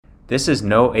This is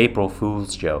no April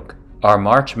Fool's joke. Our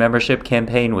March membership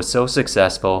campaign was so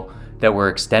successful that we're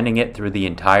extending it through the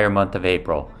entire month of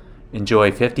April.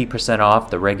 Enjoy 50% off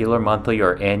the regular monthly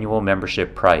or annual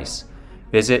membership price.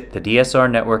 Visit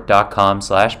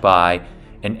thedsrnetwork.com/buy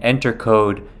and enter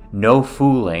code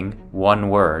NOFOOLING, one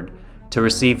word, to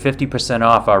receive 50%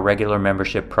 off our regular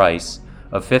membership price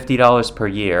of $50 per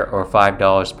year or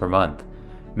 $5 per month.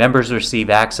 Members receive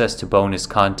access to bonus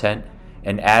content,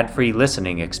 an ad-free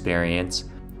listening experience,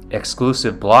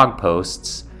 exclusive blog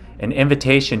posts, an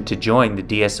invitation to join the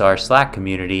DSR Slack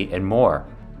community, and more.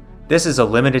 This is a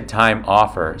limited time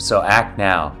offer, so act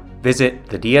now. Visit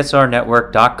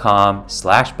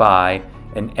thedsrnetwork.com/buy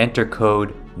and enter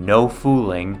code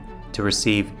NOFOOLING to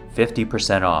receive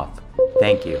 50% off.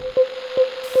 Thank you.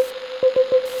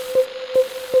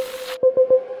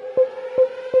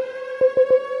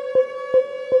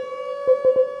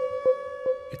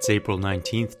 It's April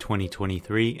 19th,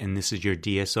 2023, and this is your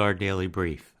DSR Daily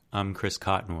Brief. I'm Chris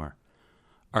Cottonor.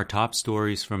 Our top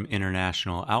stories from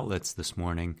international outlets this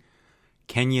morning.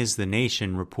 Kenya's The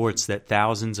Nation reports that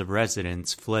thousands of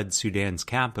residents fled Sudan's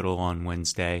capital on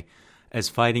Wednesday as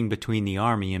fighting between the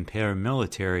army and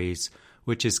paramilitaries,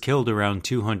 which has killed around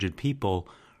 200 people,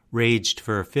 raged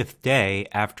for a fifth day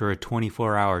after a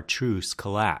 24-hour truce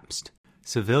collapsed.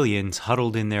 Civilians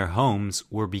huddled in their homes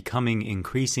were becoming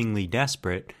increasingly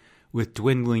desperate, with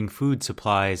dwindling food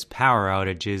supplies, power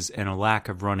outages, and a lack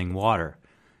of running water.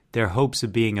 Their hopes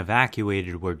of being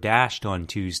evacuated were dashed on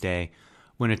Tuesday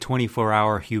when a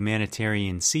 24-hour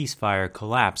humanitarian ceasefire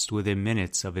collapsed within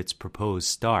minutes of its proposed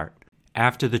start.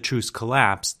 After the truce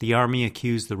collapsed, the army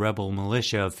accused the rebel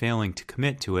militia of failing to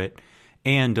commit to it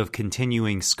and of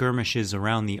continuing skirmishes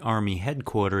around the army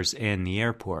headquarters and the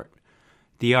airport.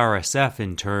 The RSF,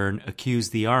 in turn,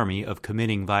 accused the army of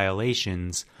committing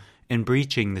violations and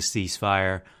breaching the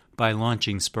ceasefire by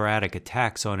launching sporadic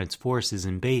attacks on its forces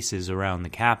and bases around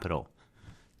the capital.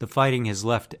 The fighting has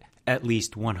left at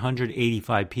least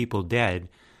 185 people dead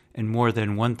and more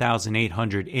than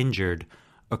 1,800 injured,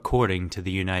 according to the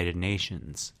United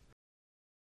Nations.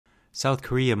 South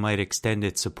Korea might extend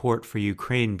its support for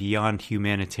Ukraine beyond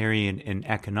humanitarian and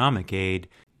economic aid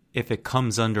if it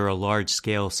comes under a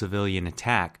large-scale civilian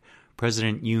attack,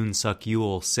 President Yoon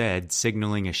Suk-yeol said,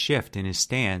 signaling a shift in his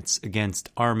stance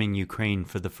against arming Ukraine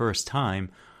for the first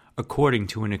time, according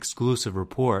to an exclusive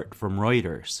report from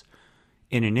Reuters.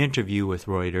 In an interview with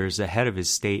Reuters ahead of his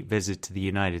state visit to the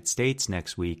United States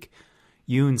next week,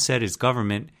 Yoon said his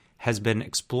government has been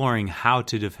exploring how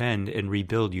to defend and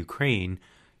rebuild Ukraine,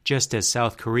 just as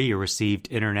South Korea received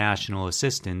international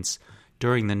assistance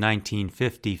during the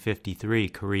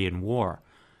 1950-53 Korean War.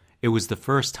 It was the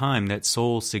first time that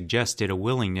Seoul suggested a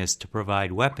willingness to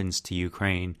provide weapons to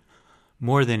Ukraine,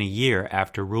 more than a year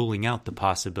after ruling out the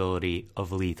possibility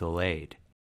of lethal aid.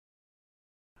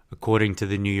 According to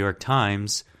the New York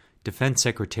Times, Defense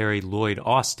Secretary Lloyd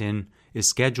Austin is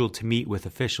scheduled to meet with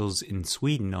officials in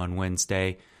Sweden on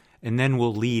Wednesday and then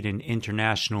will lead an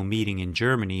international meeting in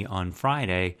Germany on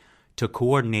Friday to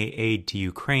coordinate aid to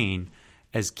Ukraine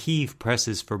as Kyiv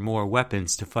presses for more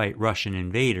weapons to fight Russian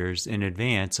invaders in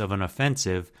advance of an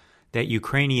offensive that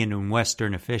Ukrainian and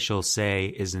Western officials say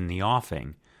is in the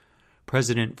offing.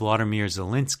 President Volodymyr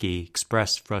Zelensky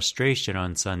expressed frustration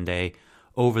on Sunday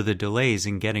over the delays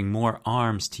in getting more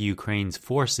arms to Ukraine's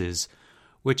forces,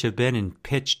 which have been in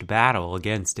pitched battle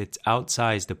against its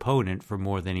outsized opponent for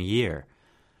more than a year.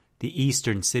 The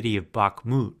eastern city of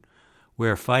Bakhmut,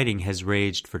 where fighting has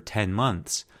raged for 10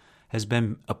 months, has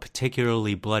been a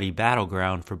particularly bloody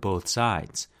battleground for both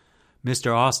sides.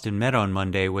 Mr. Austin met on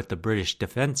Monday with the British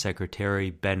Defense Secretary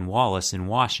Ben Wallace in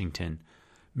Washington.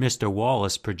 Mr.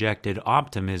 Wallace projected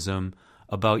optimism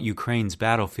about Ukraine's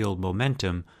battlefield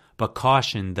momentum, but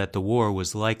cautioned that the war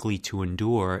was likely to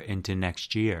endure into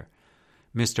next year.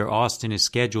 Mr. Austin is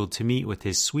scheduled to meet with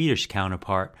his Swedish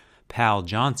counterpart, Pal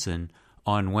Johnson,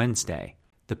 on Wednesday.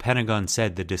 The Pentagon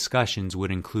said the discussions would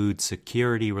include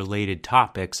security-related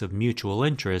topics of mutual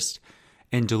interest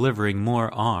and delivering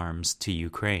more arms to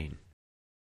Ukraine.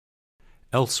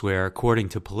 Elsewhere, according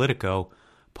to Politico,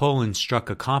 Poland struck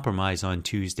a compromise on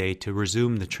Tuesday to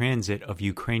resume the transit of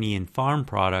Ukrainian farm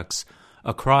products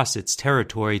across its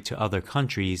territory to other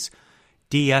countries,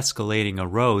 de-escalating a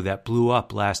row that blew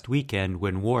up last weekend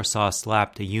when Warsaw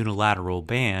slapped a unilateral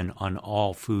ban on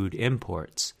all food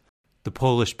imports. The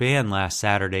Polish ban last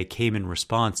Saturday came in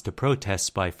response to protests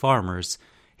by farmers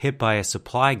hit by a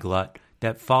supply glut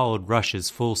that followed Russia's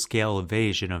full-scale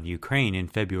invasion of Ukraine in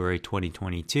February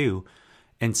 2022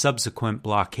 and subsequent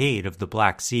blockade of the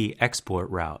Black Sea export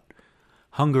route.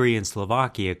 Hungary and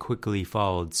Slovakia quickly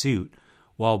followed suit,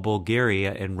 while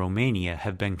Bulgaria and Romania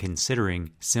have been considering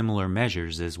similar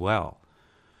measures as well.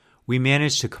 We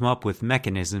managed to come up with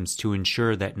mechanisms to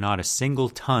ensure that not a single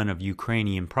ton of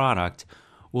Ukrainian product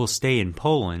will stay in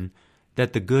Poland,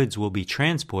 that the goods will be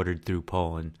transported through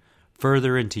Poland,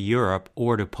 further into Europe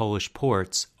or to Polish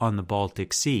ports on the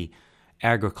Baltic Sea,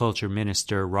 Agriculture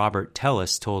Minister Robert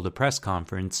Tellis told a press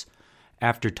conference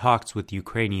after talks with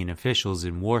Ukrainian officials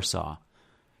in Warsaw.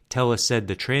 Tellis said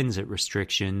the transit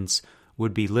restrictions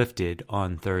would be lifted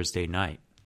on Thursday night.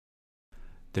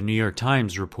 The New York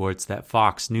Times reports that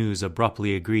Fox News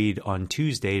abruptly agreed on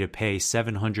Tuesday to pay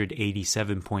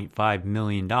 $787.5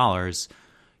 million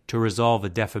to resolve a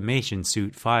defamation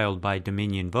suit filed by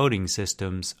Dominion Voting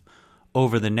Systems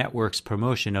over the network's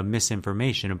promotion of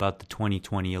misinformation about the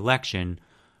 2020 election,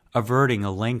 averting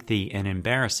a lengthy and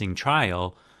embarrassing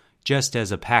trial just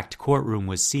as a packed courtroom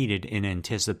was seated in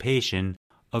anticipation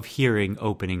of hearing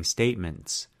opening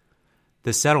statements.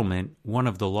 The settlement, one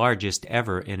of the largest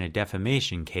ever in a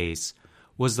defamation case,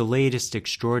 was the latest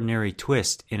extraordinary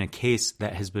twist in a case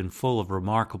that has been full of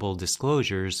remarkable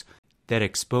disclosures that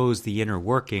expose the inner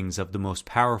workings of the most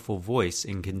powerful voice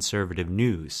in conservative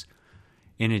news.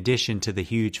 In addition to the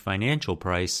huge financial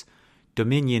price,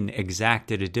 Dominion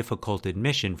exacted a difficult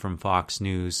admission from Fox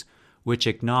News, which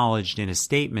acknowledged in a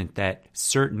statement that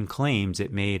certain claims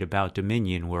it made about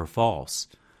Dominion were false.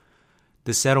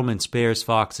 The settlement spares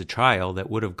Fox a trial that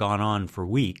would have gone on for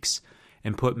weeks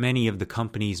and put many of the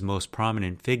company's most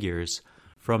prominent figures,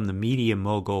 from the media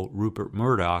mogul Rupert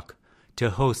Murdoch to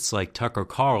hosts like Tucker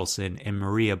Carlson and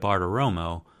Maria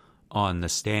Bartiromo, on the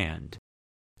stand.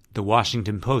 The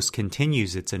Washington Post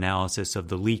continues its analysis of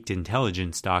the leaked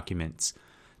intelligence documents.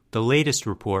 The latest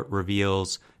report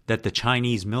reveals that the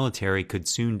Chinese military could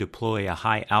soon deploy a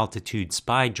high-altitude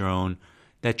spy drone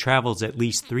that travels at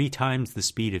least 3 times the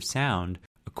speed of sound,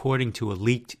 according to a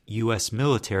leaked U.S.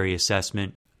 military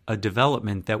assessment, a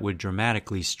development that would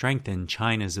dramatically strengthen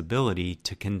China's ability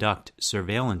to conduct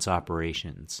surveillance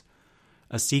operations.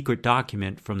 A secret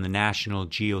document from the National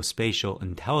Geospatial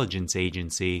Intelligence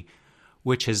Agency,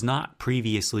 which has not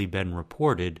previously been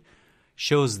reported,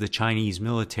 shows the Chinese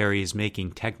military is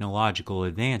making technological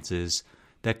advances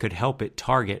that could help it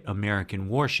target American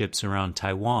warships around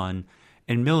Taiwan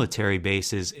and military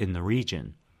bases in the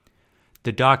region.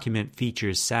 The document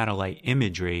features satellite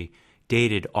imagery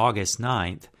dated August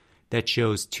 9th that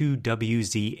shows 2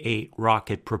 WZ-8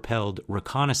 rocket-propelled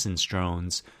reconnaissance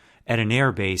drones at an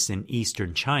airbase in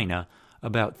eastern China,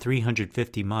 about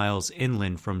 350 miles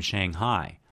inland from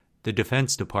Shanghai. The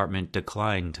Defense Department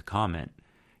declined to comment.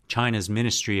 China's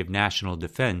Ministry of National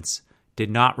Defense did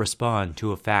not respond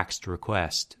to a faxed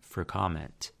request for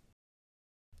comment.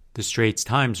 The Straits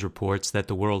Times reports that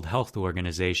the World Health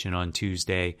Organization on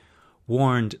Tuesday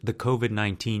warned the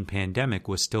COVID-19 pandemic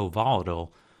was still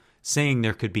volatile, saying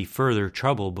there could be further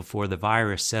trouble before the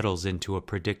virus settles into a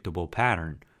predictable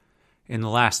pattern. In the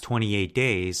last 28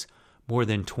 days, more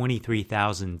than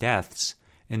 23,000 deaths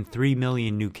and 3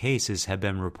 million new cases have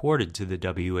been reported to the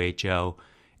WHO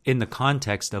in the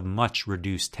context of much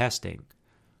reduced testing.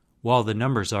 While the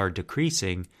numbers are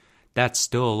decreasing, that's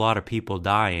still a lot of people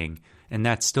dying, and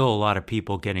that's still a lot of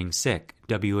people getting sick,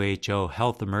 WHO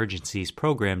Health Emergencies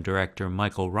Program Director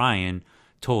Michael Ryan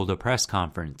told a press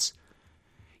conference.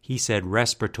 He said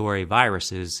respiratory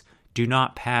viruses do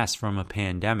not pass from a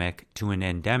pandemic to an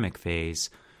endemic phase,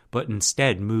 but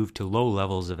instead move to low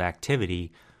levels of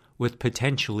activity with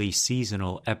potentially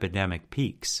seasonal epidemic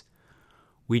peaks.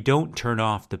 We don't turn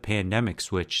off the pandemic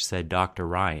switch, said Dr.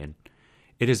 Ryan.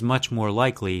 It is much more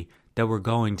likely that we're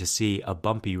going to see a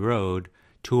bumpy road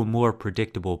to a more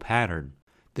predictable pattern.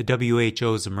 The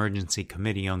WHO's Emergency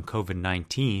Committee on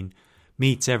COVID-19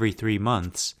 meets every 3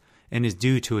 months and is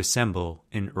due to assemble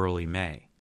in early May.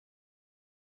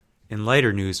 In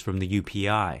lighter news from the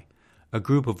UPI, a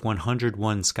group of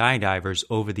 101 skydivers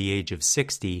over the age of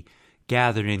 60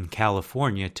 gathered in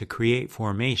California to create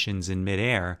formations in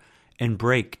midair and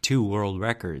break 2 world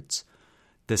records.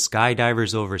 The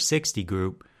Skydivers Over 60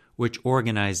 group, which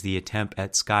organized the attempt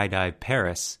at Skydive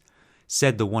Paris,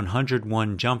 said the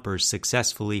 101 jumpers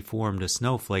successfully formed a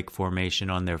snowflake formation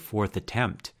on their 4th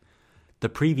attempt. The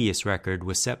previous record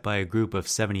was set by a group of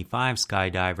 75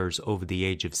 skydivers over the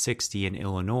age of 60 in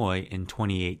Illinois in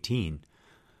 2018.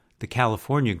 The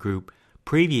California group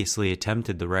previously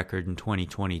attempted the record in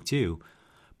 2022,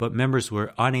 but members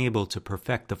were unable to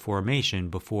perfect the formation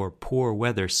before poor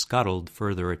weather scuttled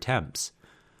further attempts.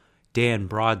 Dan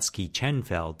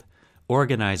Brodsky-Chenfeld,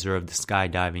 organizer of the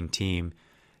skydiving team,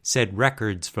 said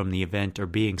records from the event are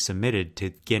being submitted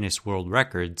to Guinness World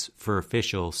Records for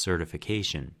official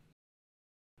certification.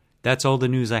 That's all the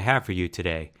news I have for you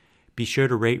today. Be sure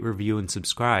to rate, review, and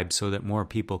subscribe so that more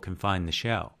people can find the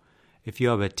show. If you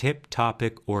have a tip,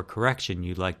 topic, or correction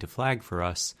you'd like to flag for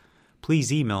us,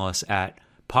 please email us at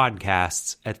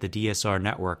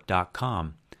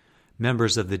podcasts@thedsrnetwork.com.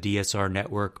 Members of the DSR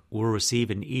Network will receive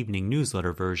an evening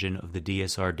newsletter version of the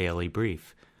DSR Daily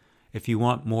Brief. If you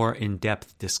want more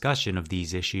in-depth discussion of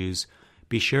these issues,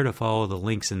 be sure to follow the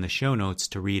links in the show notes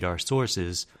to read our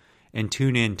sources and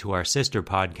tune in to our sister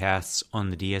podcasts on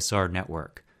the DSR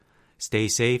Network. Stay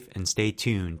safe and stay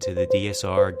tuned to the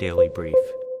DSR Daily Brief.